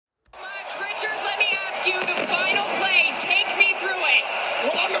you the final play. Take me through it.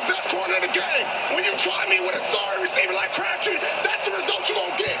 Well, I'm the best corner in the game. When you try me with a sorry receiver like Crabtree, that's the result you're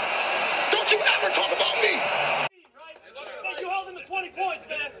going to get. Don't you ever talk about me. You held him to 20 points,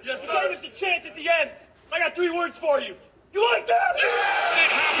 man. Yes, You sir. gave us a chance at the end. I got 3 words for you. You like that? Yeah!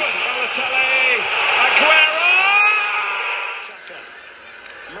 It happened. Balotelli. Aguero. Shotgun.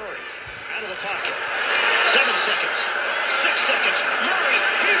 Murray out of the pocket. 7 seconds. 6 seconds. Murray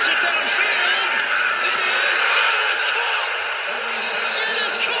heaves it downfield. It is. Oh, it's caught. It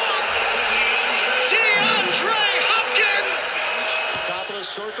is caught. DeAndre Hopkins. Top of the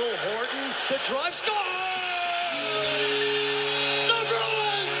circle. Horton. The drive score. The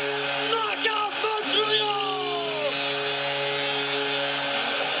Bruins knock out Montreal.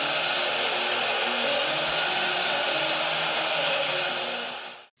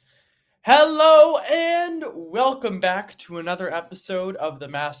 Hello and welcome back to another episode of The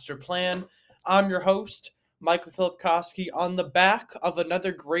Master Plan. I'm your host, Michael Filipkowski, on the back of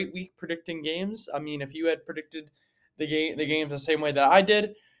another great week predicting games. I mean, if you had predicted the games the same way that I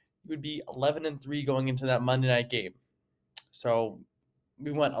did, you would be 11-3 going into that Monday night game. So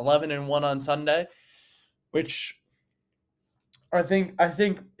we went 11-1 on Sunday, which I think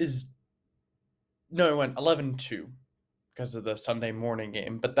is no, we went 11-2. Because of the Sunday morning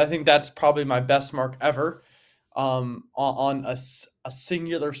game. But I think that's probably my best mark ever on a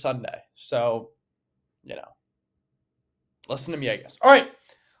singular Sunday. So, listen to me, I guess. All right,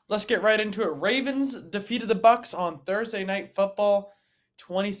 let's get right into it. Ravens defeated the Bucs on Thursday Night Football,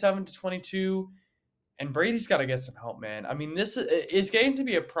 27-22. And Brady's got to get some help, man. I mean, this is getting to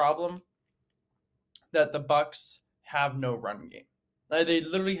be a problem that the Bucs have no run game. They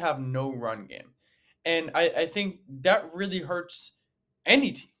literally have no run game. And I think that really hurts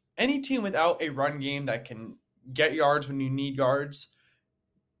any team. Any team without a run game that can get yards when you need yards,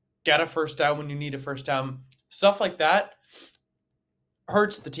 get a first down when you need a first down, stuff like that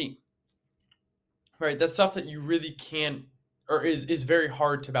hurts the team. Right? That's stuff that you really can't, or is very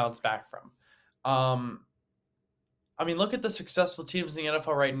hard to bounce back from. I mean, look at the successful teams in the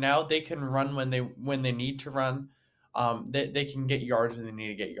NFL right now. They can run when they need to run. They can get yards when they need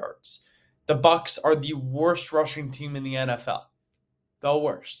to get yards. The Bucs are the worst rushing team in the NFL. The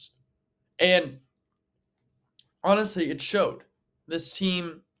worst. And honestly, it showed. This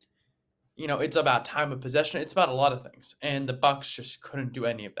team, it's about time of possession. It's about a lot of things. And the Bucs just couldn't do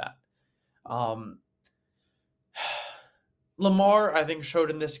any of that. Lamar, I think, showed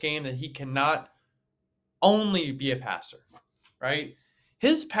in this game that he cannot only be a passer, right?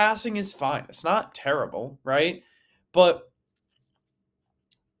 His passing is fine. It's not terrible, right? But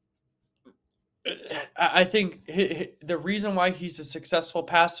I think the reason why he's a successful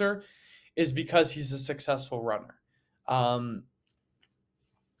passer is because he's a successful runner.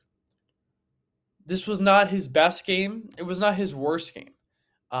 This was not his best game. It was not his worst game.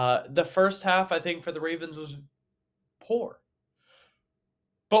 The first half, I think, for the Ravens was poor.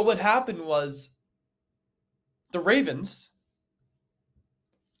 But what happened was the Ravens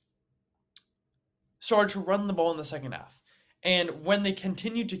started to run the ball in the second half. And when they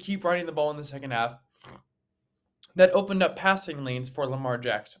continued to keep running the ball in the second half, that opened up passing lanes for Lamar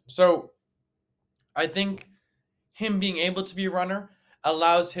Jackson. So I think him being able to be a runner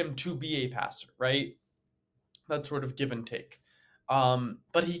allows him to be a passer, right? That's sort of give and take.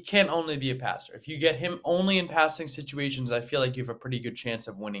 But he can't only be a passer. If you get him only in passing situations, I feel like you have a pretty good chance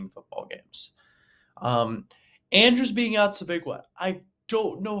of winning football games. Andrews being out's a big one. I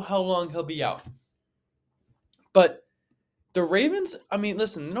don't know how long he'll be out. But the Ravens, I mean,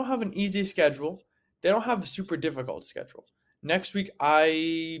 listen, they don't have an easy schedule. They don't have a super difficult schedule. Next week,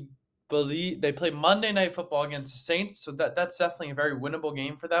 I believe they play Monday Night Football against the Saints, so that's definitely a very winnable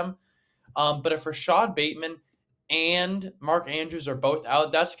game for them. But if Rashad Bateman and Mark Andrews are both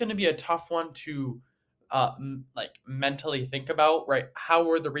out, that's going to be a tough one to mentally think about, right?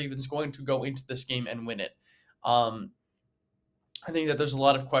 How are the Ravens going to go into this game and win it? I think that there's a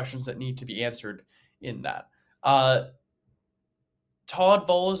lot of questions that need to be answered in that. Todd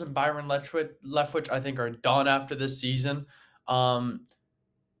Bowles and Byron Leftwich, I think, are done after this season. Todd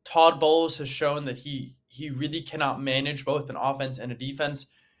Bowles has shown that he really cannot manage both an offense and a defense,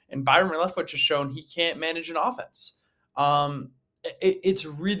 and Byron Leftwich has shown he can't manage an offense. It's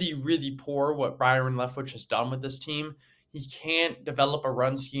really, really poor what Byron Leftwich has done with this team. He can't develop a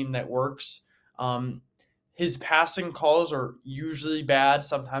run scheme that works. His passing calls are usually bad.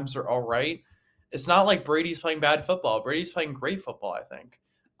 Sometimes they're all right. It's not like Brady's playing bad football. Brady's playing great football, I think.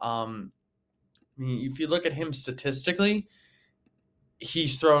 I mean, if you look at him statistically,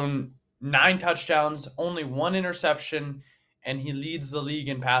 he's thrown 9 touchdowns, only 1 interception, and he leads the league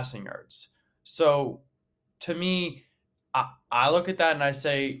in passing yards. So to me, I look at that and I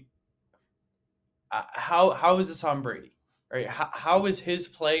say, how is this on Brady? Right? How is his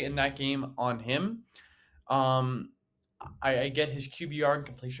play in that game on him? Um, I get his QBR and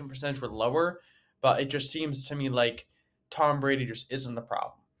completion percentage were lower, but it just seems to me like Tom Brady just isn't the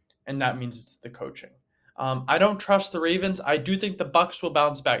problem, and that means it's the coaching. I don't trust the Ravens. I do think the Bucks will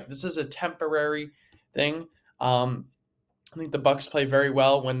bounce back. This is a temporary thing. Um, I think the Bucks play very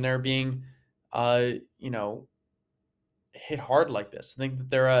well when they're being, uh, you know, hit hard like this. I think that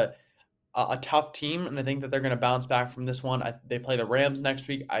they're a tough team, and I think that they're going to bounce back from this one. They play the Rams next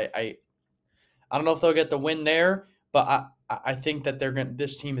week. I don't know if they'll get the win there, but I think that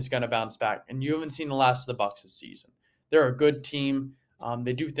this team is gonna bounce back. And you haven't seen the last of the Bucks this season. They're a good team.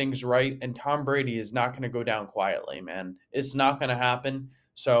 They do things right, and Tom Brady is not gonna go down quietly, man. It's not gonna happen.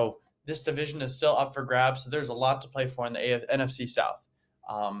 So this division is still up for grabs. So there's a lot to play for in the NFC South.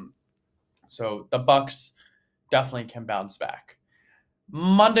 Um, so the Bucks definitely can bounce back.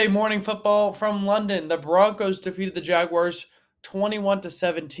 Monday morning football from London. The Broncos defeated the Jaguars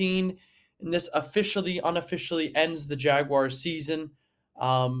 21-17, and this unofficially ends the Jaguars season.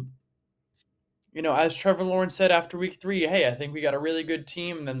 Um, as Trevor Lawrence said after week 3, hey, I think we got a really good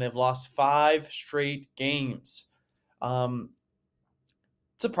team, and then they've lost 5 straight games.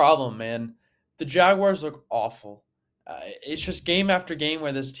 It's a problem, man. The Jaguars look awful. It's just game after game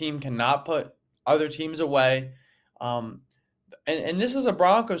where this team cannot put other teams away. And this is a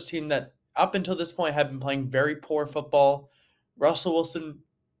Broncos team that up until this point had been playing very poor football. Russell Wilson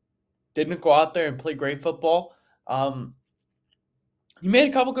didn't go out there and play great football. He made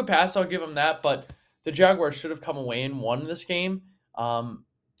a couple good passes, I'll give him that, but the Jaguars should have come away and won this game.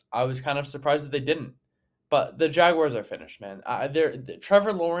 I was kind of surprised that they didn't. But the Jaguars are finished, man.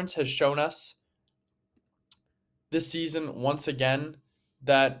 Trevor Lawrence has shown us this season once again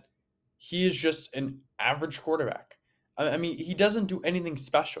that he is just an average quarterback. I mean, he doesn't do anything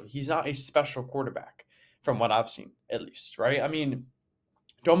special. He's not a special quarterback from what I've seen, at least, right? I mean,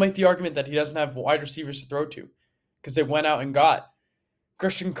 don't make the argument that he doesn't have wide receivers to throw to because they went out and got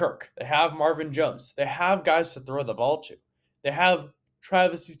Christian Kirk. They have Marvin Jones. They have guys to throw the ball to. They have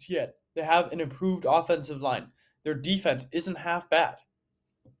Travis Etienne. They have an improved offensive line. Their defense isn't half bad,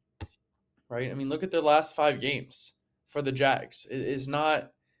 right? I mean, look at their last 5 games for the Jags. It is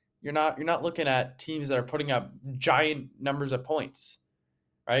not. You're not looking at teams that are putting up giant numbers of points,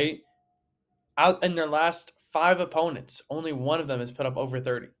 right? Out in their last 5 opponents, only one of them has put up over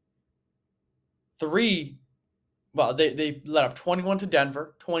 30. 3, well, they let up 21 to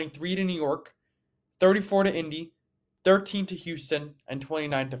Denver, 23 to New York, 34 to Indy, 13 to Houston, and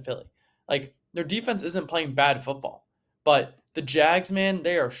 29 to Philly. Like, their defense isn't playing bad football. But the Jags, man,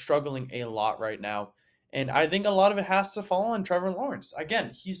 they are struggling a lot right now. And I think a lot of it has to fall on Trevor Lawrence.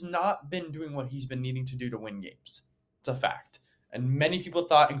 Again, he's not been doing what he's been needing to do to win games. It's a fact. And many people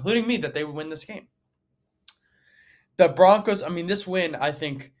thought, including me, that they would win this game. The Broncos, I mean, this win, I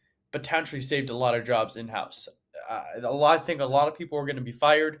think, potentially saved a lot of jobs in-house. I think a lot of people are going to be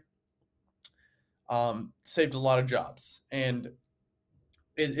fired. Saved a lot of jobs. And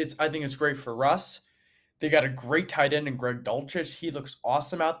I think it's great for Russ. They got a great tight end in Greg Dulcich. He looks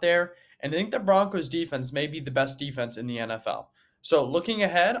awesome out there. And I think the Broncos defense may be the best defense in the NFL. So looking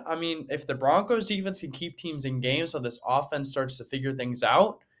ahead, I mean, if the Broncos defense can keep teams in games so this offense starts to figure things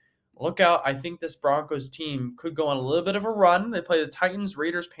out, look out. I think this Broncos team could go on a little bit of a run. They play the Titans,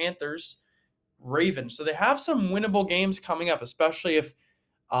 Raiders, Panthers, Ravens. So they have some winnable games coming up, especially if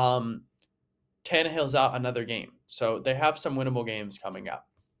Tannehill's out another game. So they have some winnable games coming up.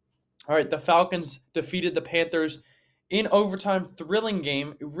 All right, the Falcons defeated the Panthers in overtime. Thrilling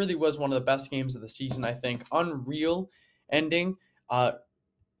game. It really was one of the best games of the season, I think. Unreal ending.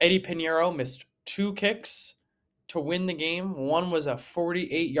 Eddie Pinheiro missed 2 kicks to win the game. One was a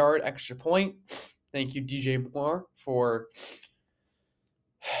 48-yard extra point. Thank you, DJ Moore, for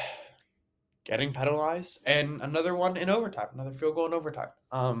getting penalized. And another one in overtime. Another field goal in overtime.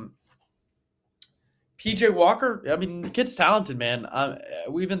 PJ Walker, I mean, the kid's talented, man.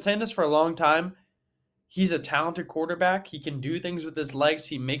 We've been saying this for a long time. He's a talented quarterback. He can do things with his legs.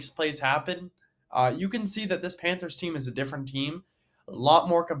 He makes plays happen. You can see that this Panthers team is a different team, a lot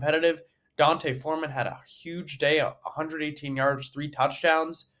more competitive. Dante Foreman had a huge day, 118 yards, 3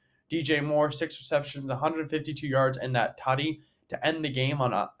 touchdowns. DJ Moore, 6 receptions, 152 yards, and that tutty to end the game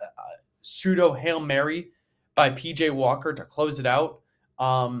on a pseudo Hail Mary by PJ Walker to close it out.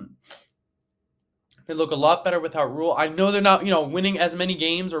 They look a lot better without Rule. I know they're not, winning as many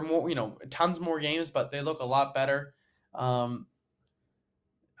games or more, tons more games, but they look a lot better. I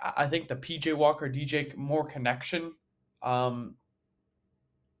think the PJ Walker DJ Moore connection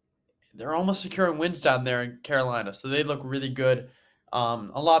they're almost securing wins down there in Carolina, so they look really good, a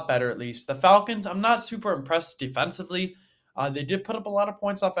lot better at least. The Falcons, I'm not super impressed defensively. They did put up a lot of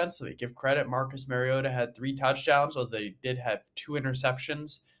points offensively. Give credit, Marcus Mariota had 3 touchdowns, although they did have 2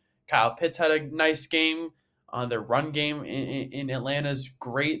 interceptions. Kyle Pitts had a nice game. Their run game in Atlanta is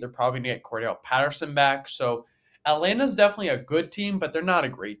great. They're probably going to get Cordell Patterson back. So Atlanta's definitely a good team, but they're not a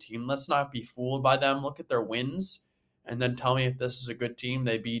great team. Let's not be fooled by them. Look at their wins and then tell me if this is a good team.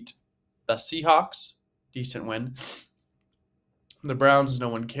 They beat the Seahawks, decent win. The Browns, no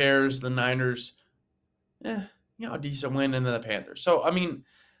one cares. The Niners, decent win. And then the Panthers. So, I mean,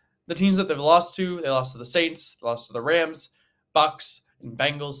 the teams that they've lost to, they lost to the Saints, they lost to the Rams, Bucks, and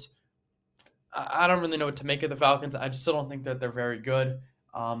Bengals. I don't really know what to make of the Falcons. I still don't think that they're very good.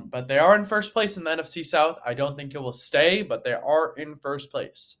 But they are in first place in the NFC South. I don't think it will stay, but they are in first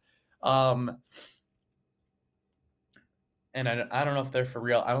place. And I don't know if they're for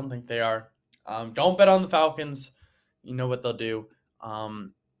real. I don't think they are. Don't bet on the Falcons. You know what they'll do.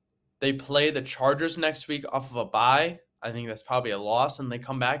 They play the Chargers next week off of a bye. I think that's probably a loss, and they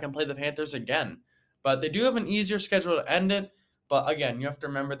come back and play the Panthers again. But they do have an easier schedule to end it. But again, you have to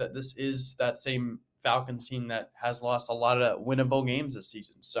remember that this is that same Falcons team that has lost a lot of winnable games this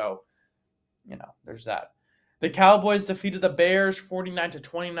season. So, there's that. The Cowboys defeated the Bears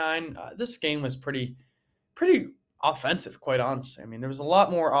 49-29. This game was pretty offensive, quite honestly. I mean, there was a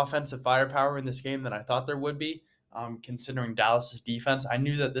lot more offensive firepower in this game than I thought there would be, considering Dallas's defense. I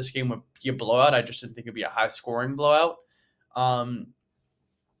knew that this game would be a blowout. I just didn't think it'd be a high-scoring blowout.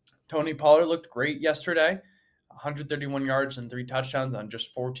 Tony Pollard looked great yesterday. 131 yards and 3 touchdowns on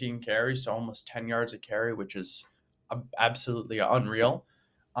just 14 carries, so almost 10 yards a carry, which is absolutely unreal.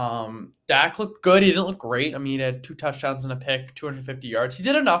 Dak looked good. He didn't look great. I mean, he had 2 touchdowns and a pick, 250 yards. He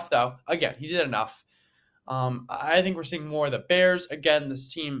did enough, though. Again, he did enough. I think we're seeing more of the Bears. Again, this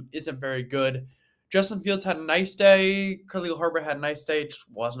team isn't very good. Justin Fields had a nice day. Khalil Herbert had a nice day. It just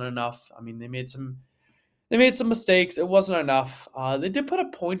wasn't enough. I mean, they made some mistakes. It wasn't enough. They did put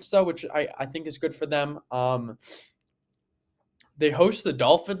up points, though, which I think is good for them. They host the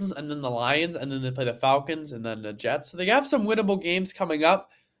Dolphins and then the Lions, and then they play the Falcons and then the Jets. So they have some winnable games coming up.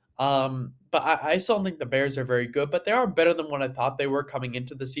 But I still don't think the Bears are very good, but they are better than what I thought they were coming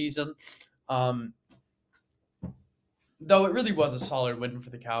into the season. Though it really was a solid win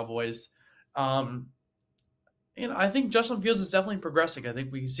for the Cowboys. I think Justin Fields is definitely progressing. I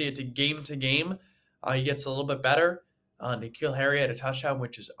think we can see it to game. He gets a little bit better. N'Keal Harry had a touchdown,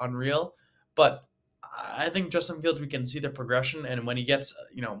 which is unreal. But I think Justin Fields, we can see the progression. And when he gets,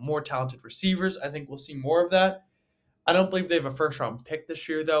 more talented receivers, I think we'll see more of that. I don't believe they have a first-round pick this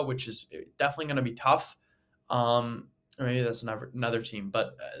year, though, which is definitely going to be tough. Or maybe that's another team.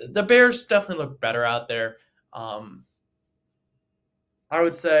 But the Bears definitely look better out there. I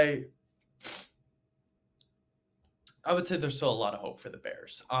would say there's still a lot of hope for the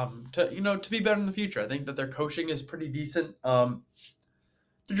Bears. To be better in the future. I think that their coaching is pretty decent. They're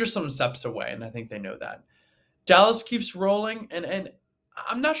just some steps away, and I think they know that. Dallas keeps rolling, and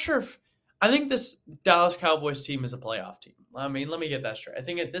I'm not sure if I think this Dallas Cowboys team is a playoff team. I mean, let me get that straight. I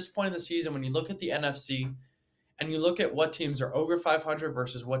think at this point in the season, when you look at the NFC and you look at what teams are over 500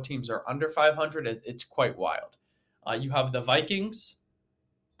 versus what teams are under 500, it's quite wild. You have the Vikings,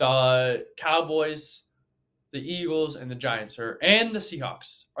 the Cowboys, the Eagles, and the Giants, and the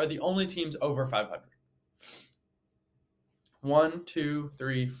Seahawks are the only teams over 500. 1, 2,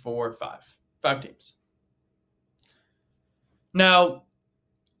 3, 4, 5. 5 teams. Now,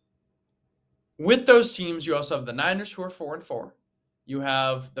 with those teams, you also have the Niners who are 4-4. You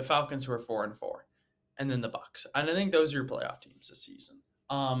have the Falcons who are 4-4, and then the Bucks. And I think those are your playoff teams this season.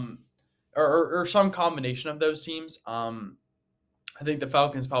 Or some combination of those teams. I think the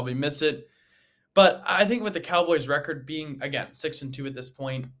Falcons probably miss it. But I think with the Cowboys' record being, again, 6-2 at this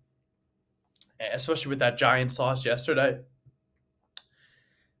point, especially with that Giants loss yesterday,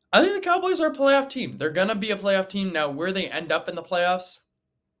 I think the Cowboys are a playoff team. They're going to be a playoff team. Now, where they end up in the playoffs,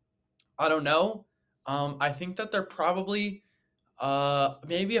 I don't know. I think that they're probably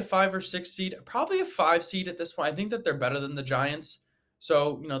maybe a 5 or 6 seed, probably a 5 seed at this point. I think that they're better than the Giants.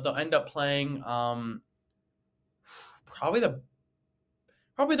 So, they'll end up playing probably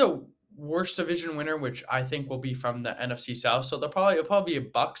the worst division winner, which I think will be from the NFC South. So it'll probably be a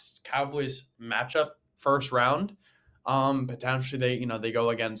Bucks Cowboys matchup first round. Potentially they go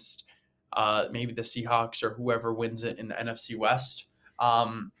against maybe the Seahawks or whoever wins it in the NFC West.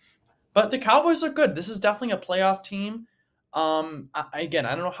 But the Cowboys look good. This is definitely a playoff team. I don't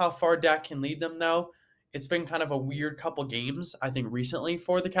know how far Dak can lead them though. It's been kind of a weird couple games, I think, recently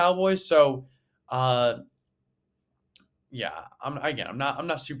for the Cowboys. So yeah, I'm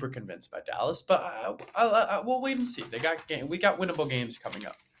not super convinced by Dallas, but we'll wait and see. We got winnable games coming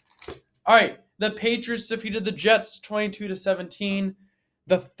up. All right, the Patriots defeated the Jets 22-17,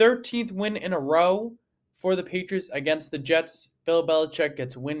 the 13th win in a row for the Patriots against the Jets. Bill Belichick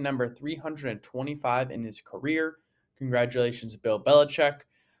gets win number 325 in his career. Congratulations, Bill Belichick.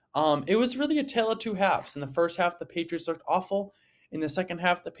 It was really a tale of two halves. In the first half, the Patriots looked awful. In the second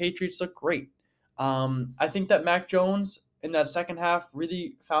half, the Patriots looked great. I think that Mac Jones in that second half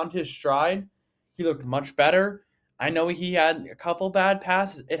really found his stride. He looked much better. I know he had a couple bad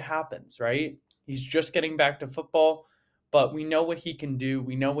passes. It happens, right? He's just getting back to football, but we know what he can do.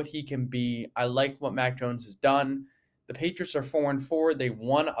 We know what he can be. I like what Mac Jones has done. The Patriots are 4-4. They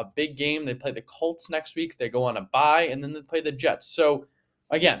won a big game. They play the Colts next week. They go on a bye, and then they play the Jets. So,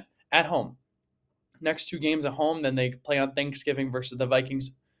 again, at home. Next two games at home, then they play on Thanksgiving versus the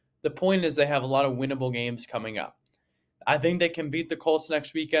Vikings. The point is they have a lot of winnable games coming up. I think they can beat the Colts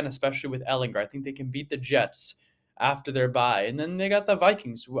next weekend, especially with Ellinger. I think they can beat the Jets after their bye. And then they got the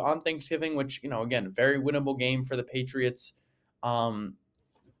Vikings on Thanksgiving, which, again, very winnable game for the Patriots.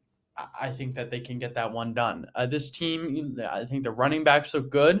 I think that they can get that one done. This team, I think the running backs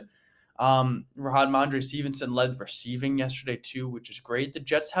look good. Ramondre Stevenson led receiving yesterday too, which is great. The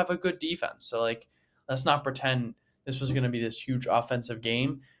Jets have a good defense. So, let's not pretend this was going to be this huge offensive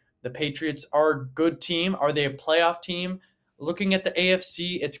game. The Patriots are a good team. Are they a playoff team? Looking at the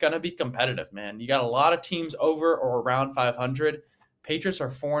AFC, it's going to be competitive, man. You got a lot of teams over or around 500. Patriots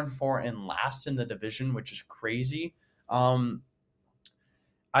are 4-4 and last in the division, which is crazy.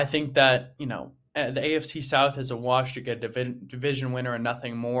 I think that, the AFC South is a wash to get a division winner and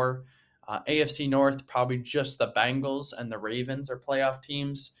nothing more. AFC North, probably just the Bengals and the Ravens are playoff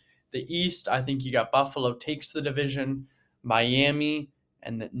teams. The East, I think you got Buffalo takes the division, Miami,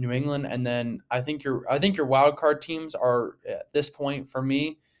 and New England, and then I think your wild card teams are at this point for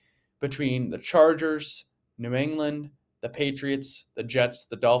me between the Chargers, New England, the Patriots, the Jets,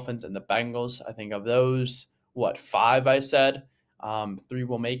 the Dolphins, and the Bengals. I think of those, five I said, three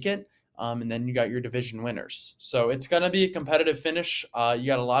will make it, and then you got your division winners. So it's gonna be a competitive finish. You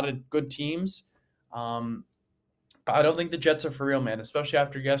got a lot of good teams. But I don't think the Jets are for real, man, especially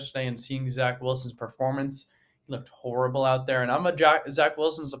after yesterday and seeing Zach Wilson's performance. He looked horrible out there, and I'm a Zach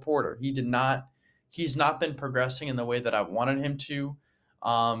Wilson supporter. He's not been progressing in the way that I wanted him to.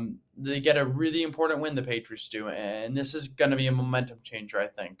 They get a really important win, the Patriots do, and this is going to be a momentum changer, I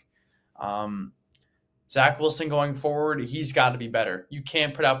think. Zach Wilson going forward, he's got to be better. You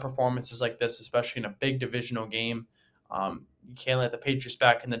can't put out performances like this, especially in a big divisional game. You can't let the Patriots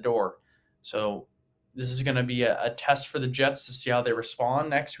back in the door. So this is going to be a test for the Jets to see how they respond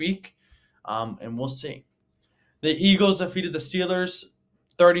next week, and we'll see. The Eagles defeated the Steelers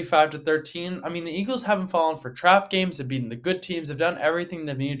 35-13. I mean, the Eagles haven't fallen for trap games. They've beaten the good teams. They've done everything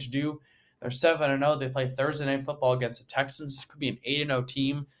they needed to do. They're 7-0. They play Thursday Night Football against the Texans. This could be an 8-0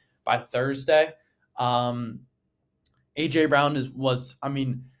 team by Thursday. A.J. Brown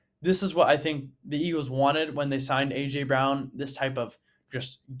this is what I think the Eagles wanted when they signed A.J. Brown, this type of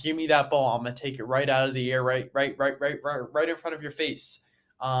just give me that ball. I'm going to take it right out of the air, right in front of your face.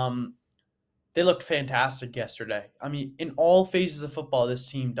 They looked fantastic yesterday. I mean, in all phases of football,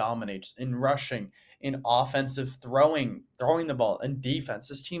 this team dominates. In rushing, in offensive throwing the ball, and defense.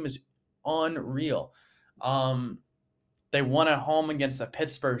 This team is unreal. They won at home against the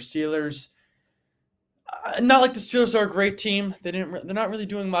Pittsburgh Steelers. Not like the Steelers are a great team. They're not really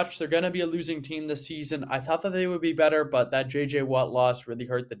doing much. They're going to be a losing team this season. I thought that they would be better, but that J.J. Watt loss really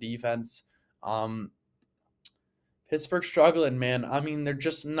hurt the defense. Pittsburgh struggling, man. I mean, they're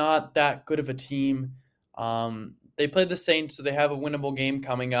just not that good of a team. They play the Saints, so they have a winnable game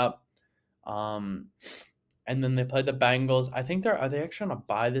coming up. And then they play the Bengals. I think are they actually on a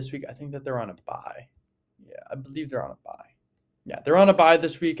bye this week? I think that they're on a bye. Yeah, I believe they're on a bye. Yeah, they're on a bye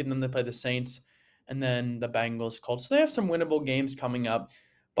this week, and then they play the Saints and then the Bengals, Colts. So they have some winnable games coming up.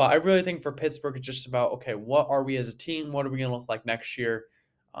 But I really think for Pittsburgh, it's just about, okay, what are we as a team? What are we going to look like next year?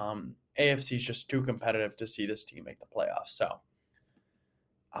 AFC is just too competitive to see this team make the playoffs. So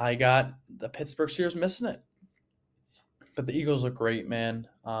I got the Pittsburgh Steelers missing it. But the Eagles look great, man.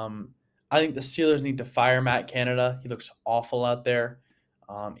 I think the Steelers need to fire Matt Canada. He looks awful out there.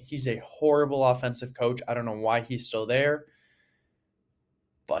 He's a horrible offensive coach. I don't know why he's still there.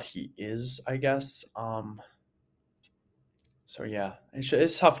 But he is, I guess. So, yeah,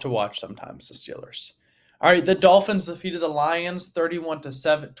 it's tough to watch sometimes, the Steelers. All right, the Dolphins defeated the Lions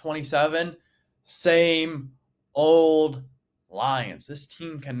 31-27. Same old Lions. This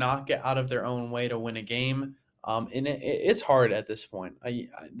team cannot get out of their own way to win a game. And it's hard at this point.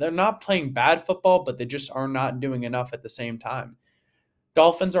 They're not playing bad football, but they just are not doing enough at the same time.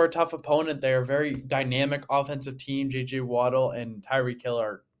 Dolphins are a tough opponent. They are a very dynamic offensive team. J.J. Waddle and Tyreek Hill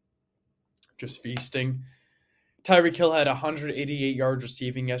are just feasting. Tyreek Hill had 188 yards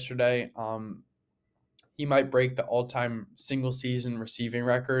receiving yesterday. He might break the all-time single-season receiving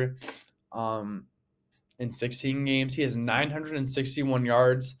record in 16 games. He has 961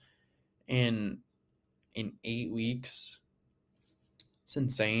 yards in 8 weeks. It's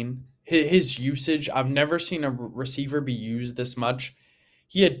insane. His usage, I've never seen a receiver be used this much.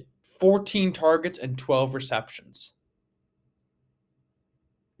 He had 14 targets and 12 receptions.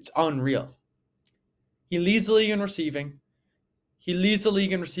 It's unreal. He leads the league in receiving. He leads the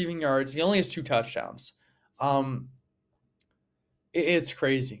league in receiving yards. He only has 2 touchdowns. It's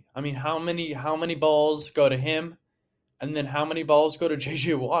crazy. I mean, how many balls go to him, and then how many balls go to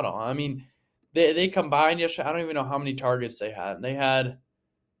J.J. Waddle? I mean, they combined yesterday. I don't even know how many targets they had. They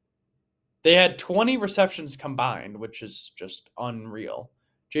had 20 receptions combined, which is just unreal.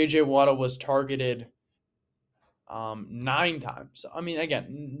 J.J. Waddle was targeted 9 times. I mean,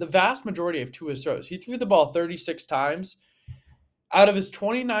 again, the vast majority of 2 his throws. He threw the ball 36 times. Out of his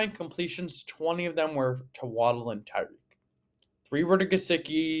 29 completions, 20 of them were to Waddle and Tyreek. 3 were to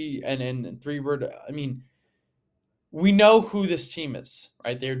Gesicki, and 3 were to, I mean, we know who this team is,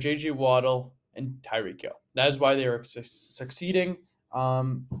 right? They're J.J. Waddle and Tyreek Hill. That is why they are succeeding.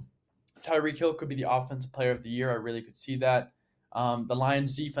 Tyreek Hill could be the offensive player of the year. I really could see that. The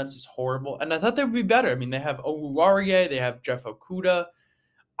Lions' defense is horrible, and I thought they would be better. I mean, they have Oruwariye, they have Jeff Okudah.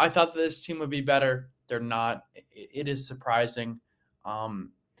 I thought that this team would be better. They're not. It is surprising.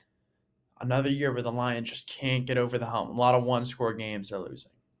 Another year where the Lions just can't get over the hump. A lot of one-score games they're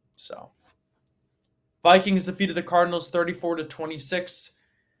losing. So, Vikings defeated the Cardinals 34-26.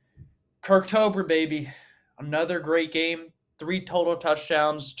 Kirktober, baby. Another great game. 3 total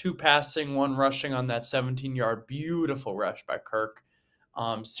touchdowns, 2 passing, 1 rushing on that 17-yard beautiful rush by Kirk.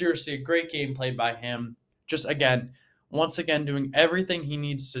 Seriously, a great game played by him. Just once again, doing everything he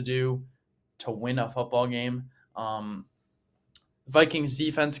needs to do to win a football game. Vikings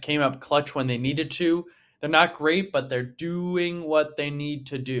defense came up clutch when they needed to. They're not great, but they're doing what they need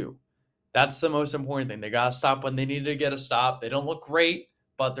to do. That's the most important thing. They got to stop when they need to get a stop. They don't look great,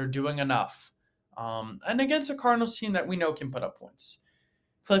 but they're doing enough. And against a Cardinals team that we know can put up points.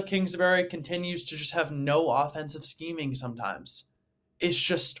 Cliff Kingsbury continues to just have no offensive scheming sometimes. It's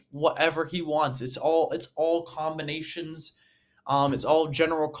just whatever he wants. It's all combinations. It's all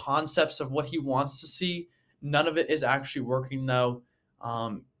general concepts of what he wants to see. None of it is actually working, though.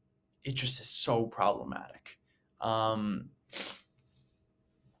 It just is so problematic.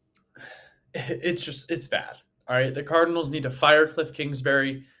 It's bad. All right, the Cardinals need to fire Cliff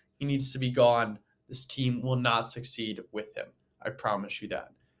Kingsbury. He needs to be gone. This team will not succeed with him. I promise you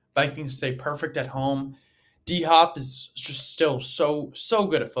that. Vikings stay perfect at home. D-Hop is just still so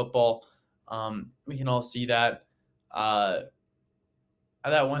good at football. We can all see that. That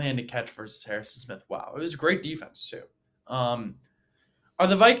one-handed catch versus Harrison Smith. Wow, it was a great defense too. Are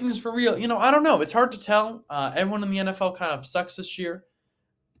the Vikings for real? I don't know. It's hard to tell. Everyone in the NFL kind of sucks this year.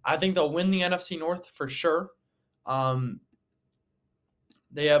 I think they'll win the NFC North for sure.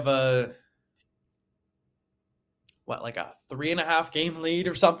 They have a 3.5 game lead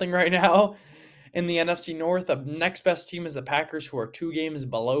or something right now in the NFC North. The next best team is the Packers, who are 2 games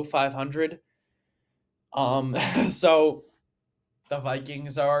below 500. So the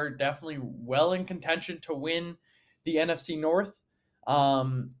Vikings are definitely well in contention to win the NFC North. Yeah,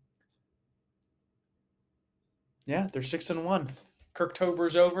 they're 6-1.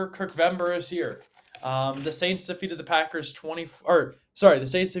 Kirktober's over. Kirkvember is here. The Saints defeated the Packers the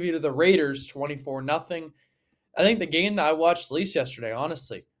Saints defeated the Raiders 24-0. I think the game that I watched least yesterday,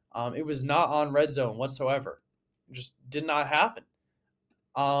 honestly, it was not on Red Zone whatsoever. It just did not happen.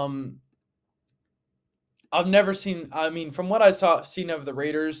 I've never seen. I mean, from what I seen of the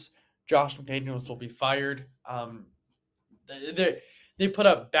Raiders, Josh McDaniels will be fired. They put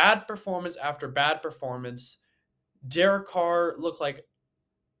up bad performance after bad performance. Derek Carr looked like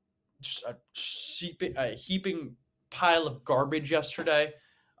just a heaping pile of garbage yesterday.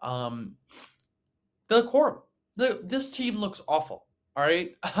 They look horrible. This team looks awful. All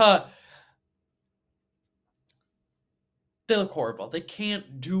right. They look horrible. They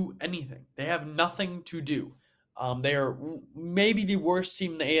can't do anything. They have nothing to do. They are maybe the worst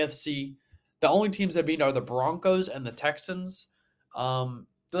team in the AFC. The only teams that beat are the Broncos and the Texans. They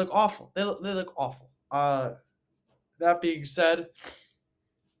look awful. They look awful. That being said,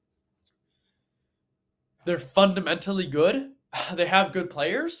 they're fundamentally good. They have good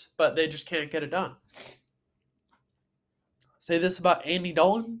players, but they just can't get it done. say this about Andy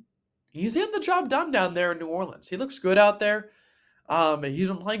Dalton. He's getting the job done down there in New Orleans. He looks good out there. He's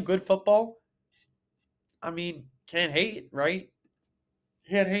been playing good football. I mean, can't hate, right?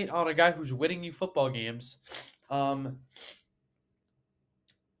 Can't hate on a guy who's winning you football games. Another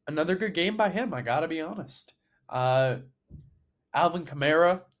good game by him, I gotta be honest. Alvin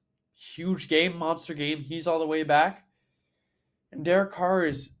Kamara, huge game, monster game. He's all the way back. And Derek Carr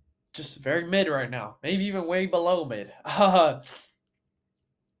is just very mid right now. Maybe even way below mid.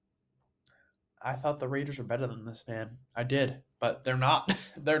 I thought the Raiders were better than this, man. I did. But they're not.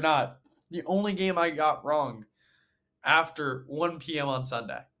 They're not. The only game I got wrong after 1 p.m. on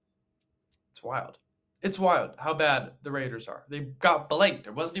Sunday. It's wild. It's wild how bad the Raiders are. They got blanked.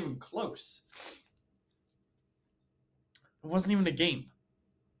 It wasn't even close. It wasn't even a game.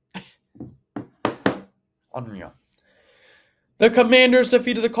 Unreal. The Commanders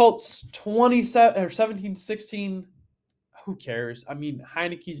defeated the Colts 17-16. Who cares? I mean,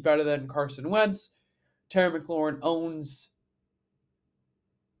 Heineke's better than Carson Wentz. Terry McLaurin owns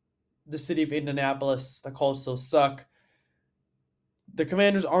the city of Indianapolis. The Colts still suck. The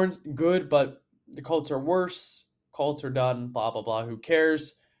Commanders aren't good, but the Colts are worse. Colts are done. Blah, blah, blah. Who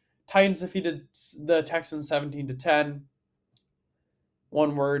cares? Titans defeated the Texans 17-10.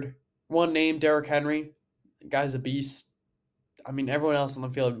 One word. One name, Derrick Henry. The guy's a beast. I mean, everyone else on the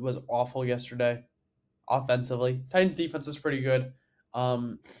field was awful yesterday offensively. Titans defense is pretty good.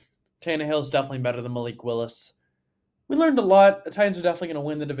 Tannehill is definitely better than Malik Willis. We learned a lot. The Titans are definitely going to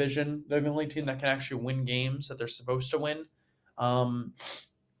win the division. They're the only team that can actually win games that they're supposed to win.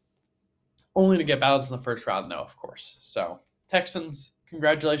 Only to get bounced in the first round, though, of course. So, Texans,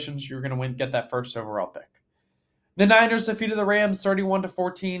 congratulations. You're going to get that first overall pick. The Niners defeated the Rams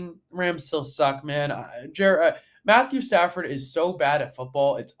 31-14. Rams still suck, man. Matthew Stafford is so bad at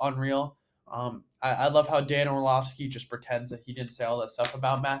football. It's unreal. I love how Dan Orlovsky just pretends that he didn't say all that stuff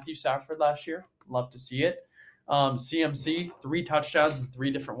about Matthew Stafford last year. Love to see it. CMC, 3 touchdowns in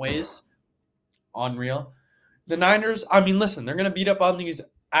 3 different ways. Unreal. The Niners, I mean, listen, they're going to beat up on these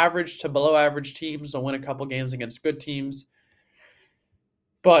average to below average teams. They'll win a couple games against good teams.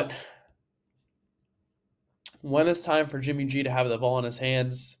 But when it's time for Jimmy G to have the ball in his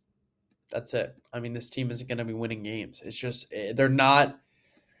hands, that's it. I mean, this team isn't going to be winning games. It's just, they're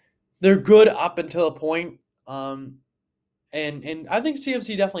good up until a point. And I think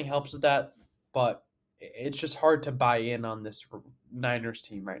CMC definitely helps with that, but it's just hard to buy in on this Niners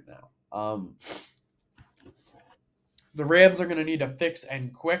team right now. The Rams are going to need to fix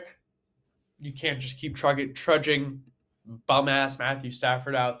and quick. You can't just keep trudging bum-ass Matthew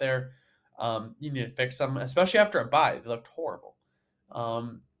Stafford out there. You need to fix them, especially after a bye. They looked horrible.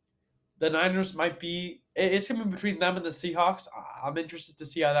 The Niners might be – it's going to be between them and the Seahawks. I'm interested to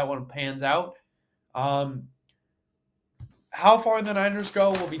see how that one pans out. How far the Niners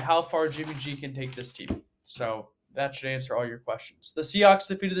go will be how far Jimmy G can take this team. So that should answer all your questions. The Seahawks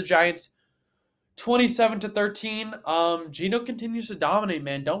defeated the Giants 27-13. Geno continues to dominate,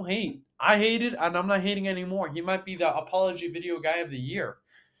 man. Don't hate. I hated, and I'm not hating anymore. He might be the apology video guy of the year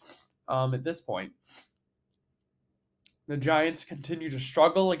at this point. The Giants continue to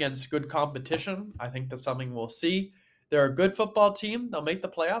struggle against good competition. I think that's something we'll see. They're a good football team. They'll make the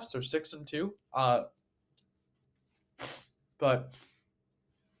playoffs. They're 6-2. But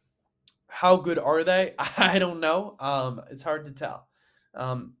how good are they? I don't know. It's hard to tell.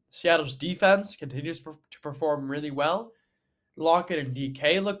 Seattle's defense continues to perform really well. Lockett and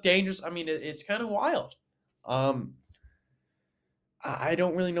DK look dangerous. I mean, it's kind of wild. I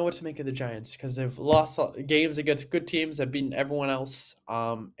don't really know what to make of the Giants because they've lost games against good teams. They've beaten everyone else,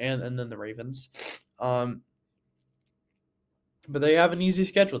 and then the Ravens. But they have an easy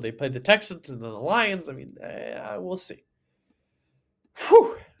schedule. They played the Texans and then the Lions. I mean, we'll see.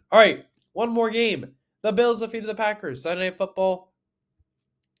 Whew. All right, one more game. The Bills defeated the Packers. Sunday Night Football.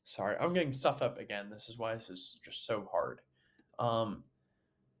 Sorry, I'm getting stuff up again. This is why this is just so hard.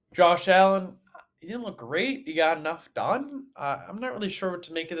 Josh Allen, he didn't look great. He got enough done. I'm not really sure what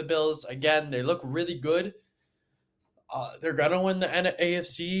to make of the Bills. Again, they look really good. They're going to win the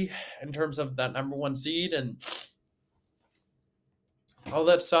AFC in terms of that number 1 seed and all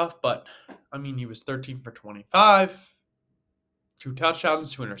that stuff. But, I mean, he was 13 for 25. 2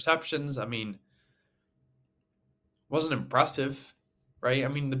 touchdowns, 2 interceptions. I mean, wasn't impressive, right? I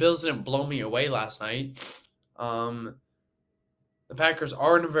mean, the Bills didn't blow me away last night. The Packers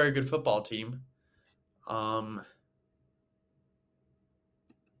aren't a very good football team. I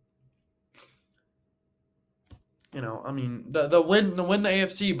mean, the win the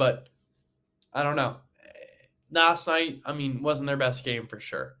AFC, but I don't know. Last night, I mean, wasn't their best game for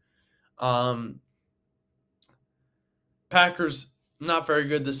sure. Packers, not very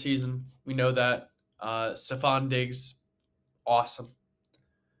good this season. We know that. Stephon Diggs, awesome.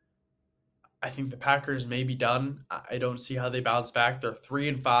 I think the Packers may be done. I don't see how they bounce back. They're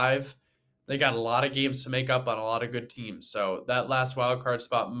 3-5. They got a lot of games to make up on a lot of good teams. So that last wild card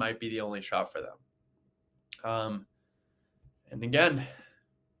spot might be the only shot for them. And again,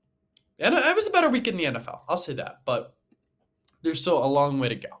 and it was a better week in the NFL. I'll say that. But there's still a long way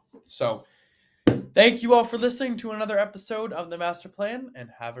to go. So thank you all for listening to another episode of The Master Plan, and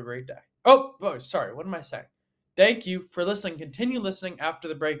have a great day. Oh, sorry. What am I saying? Thank you for listening. Continue listening after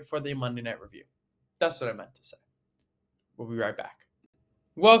the break for the Monday Night Review. That's what I meant to say. We'll be right back.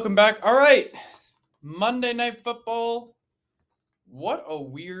 Welcome back. All right. Monday Night Football. What a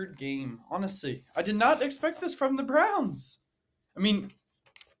weird game. Honestly, I did not expect this from the Browns. I mean,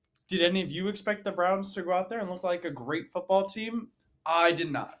 did any of you expect the Browns to go out there and look like a great football team? I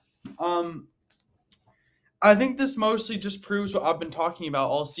did not. I think this mostly just proves what I've been talking about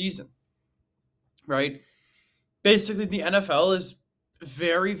all season, right? Basically, the NFL is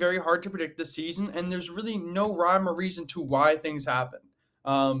very, very hard to predict this season, and there's really no rhyme or reason to why things happen.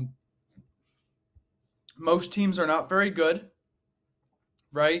 Most teams are not very good,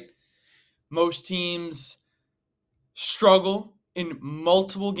 right? Most teams struggle in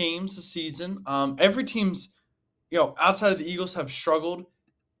multiple games this season. Every team's, outside of the Eagles have struggled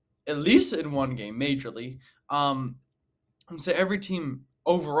at least in one game majorly. So every team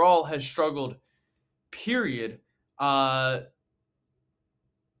overall has struggled, period. I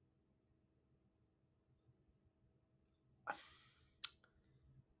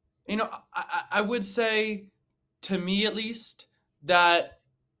would say, to me at least, that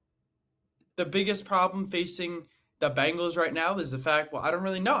the biggest problem facing the Bengals right now is the fact, well, I don't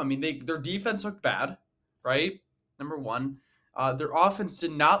really know. I mean, their defense looked bad, right? Number one. Their offense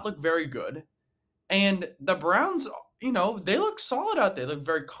did not look very good. And the Browns, they look solid out there. They look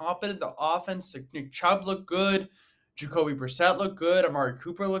very competent. The offense, Nick Chubb looked good. Jacoby Brissett looked good. Amari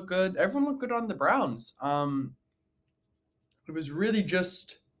Cooper looked good. Everyone looked good on the Browns. It was really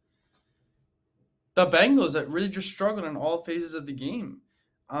just the Bengals that really just struggled in all phases of the game.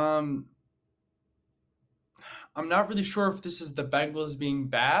 I'm not really sure if this is the Bengals being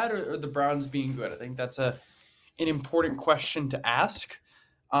bad or the Browns being good. I think that's an important question to ask.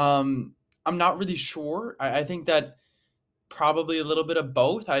 I'm not really sure. I think that probably a little bit of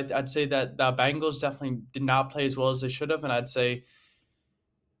both. I'd say that the Bengals definitely did not play as well as they should have, and I'd say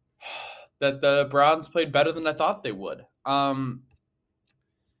that the Browns played better than I thought they would.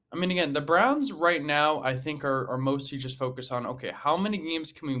 Again, the Browns right now, I think, are mostly just focused on, okay, how many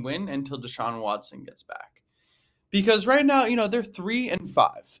games can we win until Deshaun Watson gets back? Because right now, they're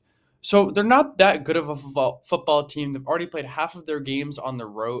 3-5. So they're not that good of a football team. They've already played half of their games on the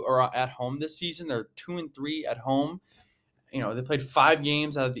road or at home this season. They're 2-3 at home. They played 5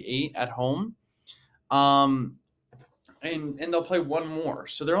 games out of the 8 at home. And they'll play one more.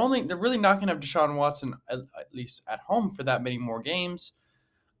 So they're really not going to have Deshaun Watson at least at home for that many more games.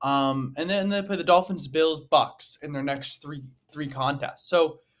 And then they play the Dolphins, Bills, Bucks in their next three contests.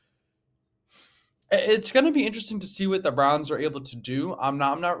 So it's going to be interesting to see what the Browns are able to do. I'm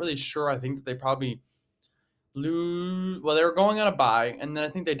not really sure. I think that they probably lose. Well, they were going on a bye, and then I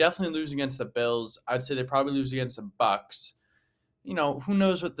think they definitely lose against the Bills. I'd say they probably lose against the Bucks. Who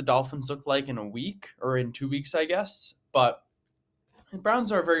knows what the Dolphins look like in a week or in 2 weeks, I guess. But the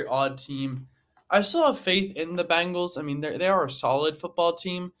Browns are a very odd team. I still have faith in the Bengals. I mean, they are a solid football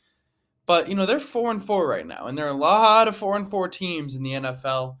team. But, they're 4-4 right now, and there are a lot of 4-4 teams in the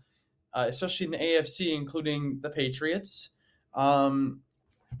NFL. Especially in the AFC, including the Patriots. There's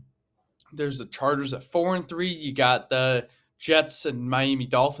the Chargers at 4-3. You got the Jets and Miami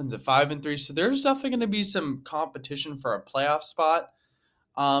Dolphins at 5-3. So there's definitely going to be some competition for a playoff spot.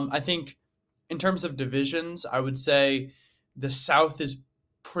 I think in terms of divisions, I would say the South is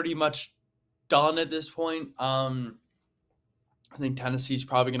pretty much done at this point. I think Tennessee's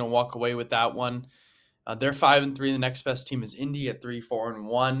probably going to walk away with that one. They're 5-3. The next best team is Indy at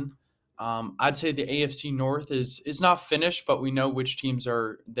 3-4-1. I'd say the AFC North is not finished, but we know which teams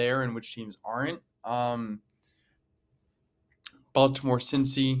are there and which teams aren't. Baltimore,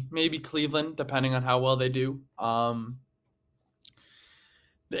 Cincy, maybe Cleveland, depending on how well they do. The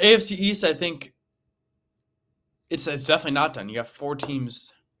AFC East, I think it's definitely not done. You got 4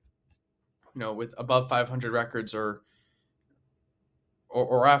 teams, with above 500 records or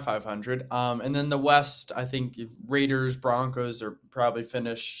at 500. And then the West, I think Raiders, Broncos are probably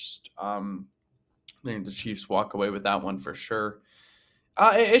finished. I think the Chiefs walk away with that one for sure.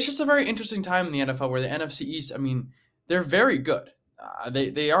 It's just a very interesting time in the NFL where the NFC East, they're very good.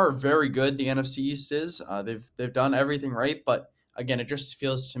 They are very good. The NFC East is. They've done everything right, but again, it just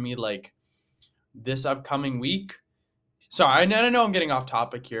feels to me like this upcoming week. So I know I'm getting off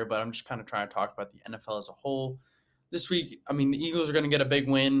topic here, but I'm just kind of trying to talk about the NFL as a whole. This week, I mean, the Eagles are going to get a big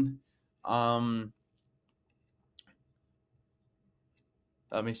win. Let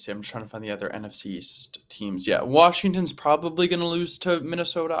me see. I'm just trying to find the other NFC East teams. Yeah, Washington's probably going to lose to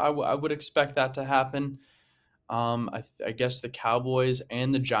Minnesota. I would expect that to happen. I guess the Cowboys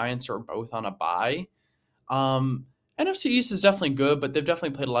and the Giants are both on a bye. Um, NFC East is definitely good, but they've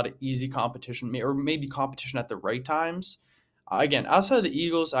definitely played a lot of easy competition, or maybe competition at the right times. Again, outside of the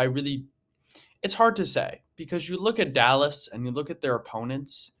Eagles, it's hard to say because you look at Dallas and you look at their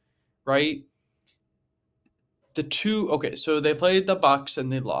opponents, right? So they played the Bucks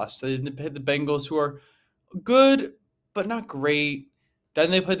and they lost. They played the Bengals, who are good but not great. Then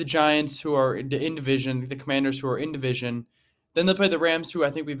they played the Giants, who are in division, the Commanders, who are in division. Then they played the Rams, who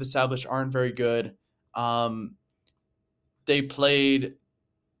I think we've established aren't very good. They played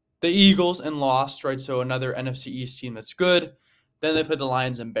the Eagles and lost, right? So another NFC East team that's good. Then they play the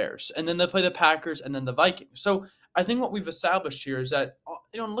Lions and Bears, and then they play the Packers and then the Vikings. So I think what we've established here is that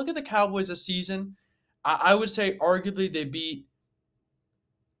look at the Cowboys this season. I would say arguably they beat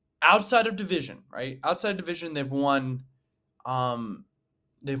outside of division, right? Outside division, they've won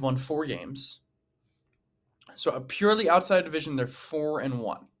 4 games. So a purely outside division, they're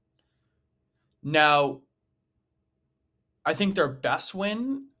 4-1. Now, I think their best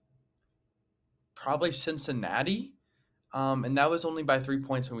win probably Cincinnati, and that was only by 3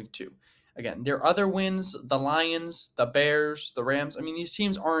 points in week 2. Again, their other wins, the Lions, the Bears, the Rams. I mean, these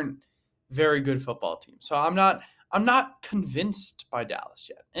teams aren't very good football teams. So I'm not convinced by Dallas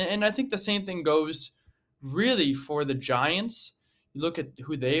yet. And I think the same thing goes really for the Giants. You look at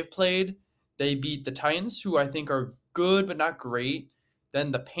who they've played. They beat the Titans, who I think are good but not great.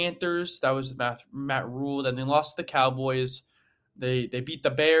 Then the Panthers, that was Matt Rule. Then they lost to the Cowboys. They beat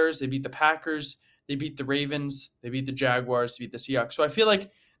the Bears. They beat the Packers. They beat the Ravens. They beat the Jaguars. They beat the Seahawks. So I feel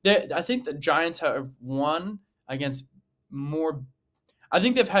like I think the Giants have won against more. I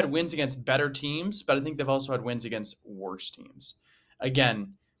think they've had wins against better teams, but I think they've also had wins against worse teams.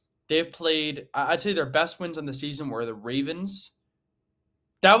 Again, they've played. I'd say their best wins on the season were the Ravens.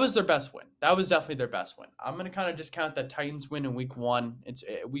 That was their best win. That was definitely their best win. I'm gonna kind of discount that Titans win in week 1.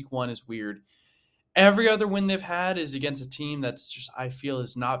 Week 1 is weird. Every other win they've had is against a team that's just I feel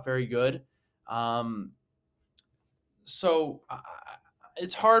is not very good. Um, so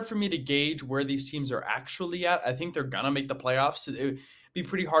it's hard for me to gauge where these teams are actually at. I think they're gonna make the playoffs. It would be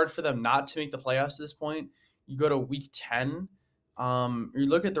pretty hard for them not to make the playoffs at this point. You go to week 10. You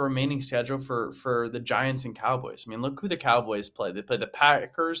look at the remaining schedule for the Giants and Cowboys. I mean, look who the Cowboys play. They play the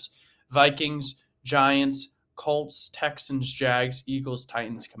Packers, Vikings, Giants, Colts, Texans, Jags, Eagles,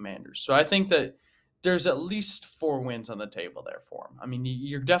 Titans, Commanders. So I think that there's at least 4 wins on the table there for them. I mean,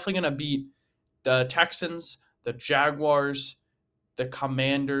 you're definitely going to beat the Texans, the Jaguars, the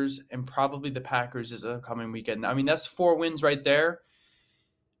Commanders, and probably the Packers this upcoming weekend. I mean, that's 4 wins right there.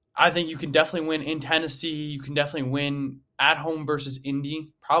 I think you can definitely win in Tennessee. You can definitely win at home versus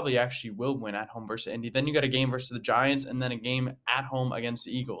Indy. Probably actually will win at home versus Indy. Then you got a game versus the Giants and then a game at home against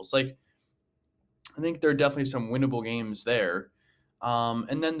the Eagles. Like, I think there are definitely some winnable games there.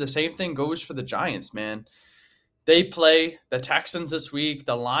 And then the same thing goes for the Giants, man. They play the Texans this week,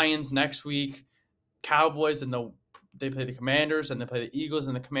 the Lions next week, Cowboys, and they play the Commanders, and they play the Eagles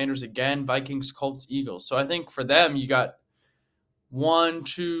and the Commanders again, Vikings, Colts, Eagles. So I think for them, you got 1,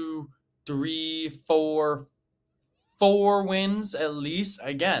 2, 3, 4 wins at least.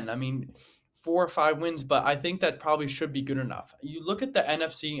 Again, I mean, 4 or 5 wins, but I think that probably should be good enough. You look at the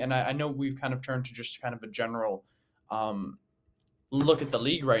NFC, and I know we've kind of turned to just kind of a general look at the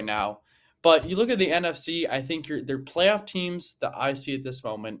league right now. But you look at the NFC, I think their playoff teams that I see at this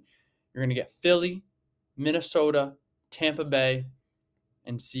moment, you're going to get Philly, Minnesota, Tampa Bay,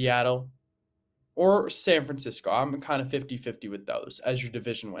 and Seattle, or San Francisco. I'm kind of 50-50 with those as your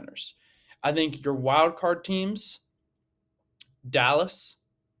division winners. I think your wild card teams, Dallas,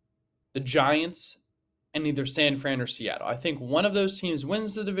 the Giants, and either San Fran or Seattle. I think one of those teams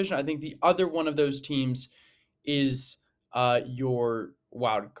wins the division. I think the other one of those teams is your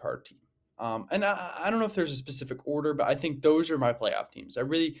wild card team. And I don't know if there's a specific order, but I think those are my playoff teams.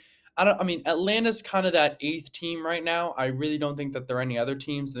 I mean, Atlanta's kind of that 8th team right now. I really don't think that there are any other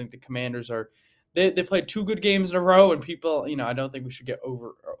teams. I think the Commanders are, they played 2 good games in a row, and people, I don't think we should get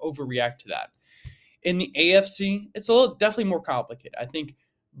overreact to that. In the AFC, it's definitely more complicated. I think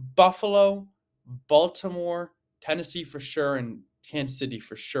Buffalo, Baltimore, Tennessee for sure, and Kansas City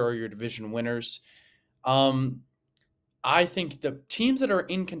for sure are your division winners. I think the teams that are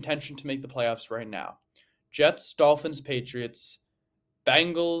in contention to make the playoffs right now, Jets, Dolphins, Patriots,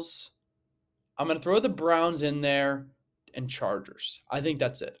 Bengals, I'm going to throw the Browns in there, and Chargers. I think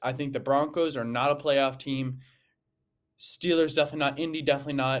that's it. I think the Broncos are not a playoff team. Steelers definitely not. Indy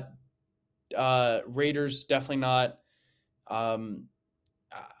definitely not. Raiders definitely not. And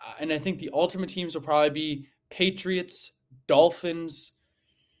I think the ultimate teams will probably be Patriots, Dolphins.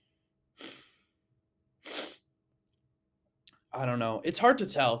 I don't know. It's hard to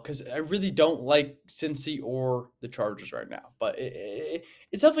tell because I really don't like Cincy or the Chargers right now. But it's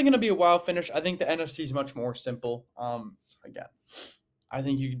definitely going to be a wild finish. I think the NFC is much more simple. Again, I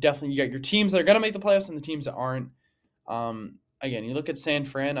think you got your teams that are going to make the playoffs and the teams that aren't. Again, you look at San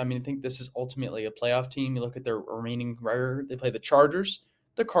Fran. I mean, I think this is ultimately a playoff team. You look at their remaining record. They play the Chargers,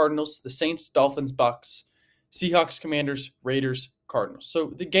 the Cardinals, the Saints, Dolphins, Bucks, Seahawks, Commanders, Raiders, Cardinals. So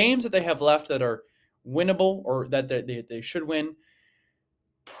the games that they have left that are winnable or that they should win,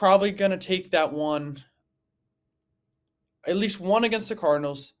 probably going to take that one, at least one against the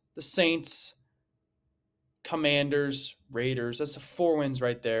Cardinals, the Saints, Commanders, Raiders. That's 4 wins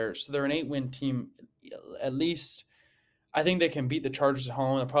right there. So they're an 8-win team at least. I think they can beat the Chargers at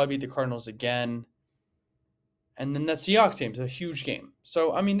home. They'll probably beat the Cardinals again. And then that Seahawks game is a huge game.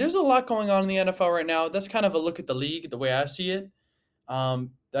 So, I mean, there's a lot going on in the NFL right now. That's kind of a look at the league, the way I see it.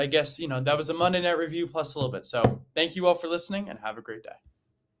 I guess, that was a Monday Night Review plus a little bit. So, thank you all for listening and have a great day.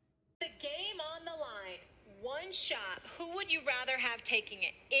 The game on the line. One shot. Who would you rather have taking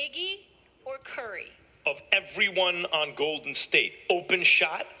it? Iggy or Curry? Of everyone on Golden State, open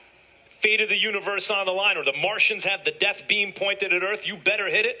shot, fate of the universe on the line, or the Martians have the death beam pointed at Earth, you better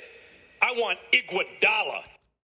hit it. I want Iguodala.